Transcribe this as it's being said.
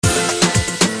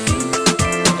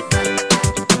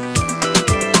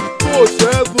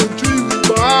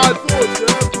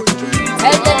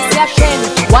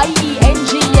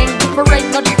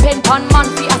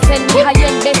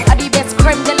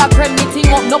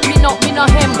pin up, me no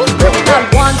hem. Criminal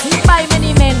wanted by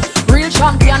many men. Real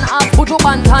champion as Buju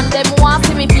Bantan. Them want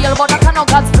see me feel, but I cannot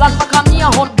God's plan. Back on me a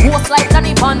hunt ghost like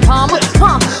Danny Phantom.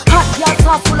 Hot girl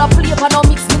sauce full of flavor, no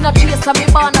mix me no chase. Me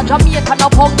born a Jamaica, no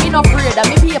punk, me no afraid.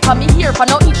 Me paper, me here for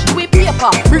no itch to be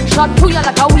paper. Brick shot to you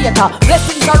like a waiter.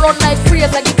 Blessings are run like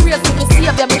praise, like the praise to me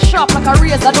savior. Me sharp like a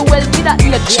razor, the wealth with a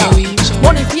age.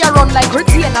 Money fear run like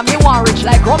retainer, me want rich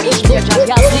like rubbish stage. And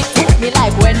can't stick to me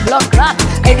like when blood clot.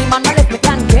 Any man that left me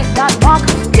can get that back.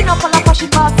 Me no follow fashion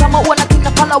boss, I'm a one I think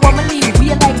the follow what me leave.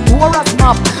 We like Dora's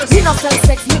map. Me no sell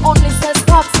sex, me only sell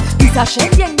stocks. This a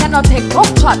Shenseea, you no take up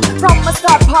chat. From me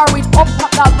start par with up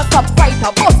top dog, me stop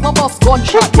fighter. Bust my bus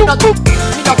gunshot. Me no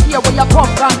care where you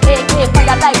come from. AK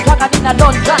fire like dragon in a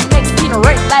dungeon. Next skin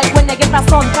red like when they get a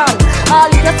suntan. All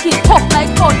your skin tough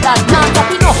like thunder. Nah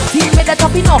tapping up, team me the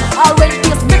tapping up. All when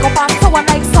face make up and sour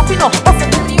like sopping up. Bust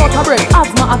it in the outer break,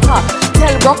 asthma attack.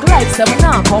 Tell Brock like say me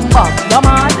nah come back. You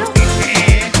mad?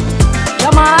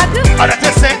 You mad? I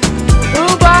don't say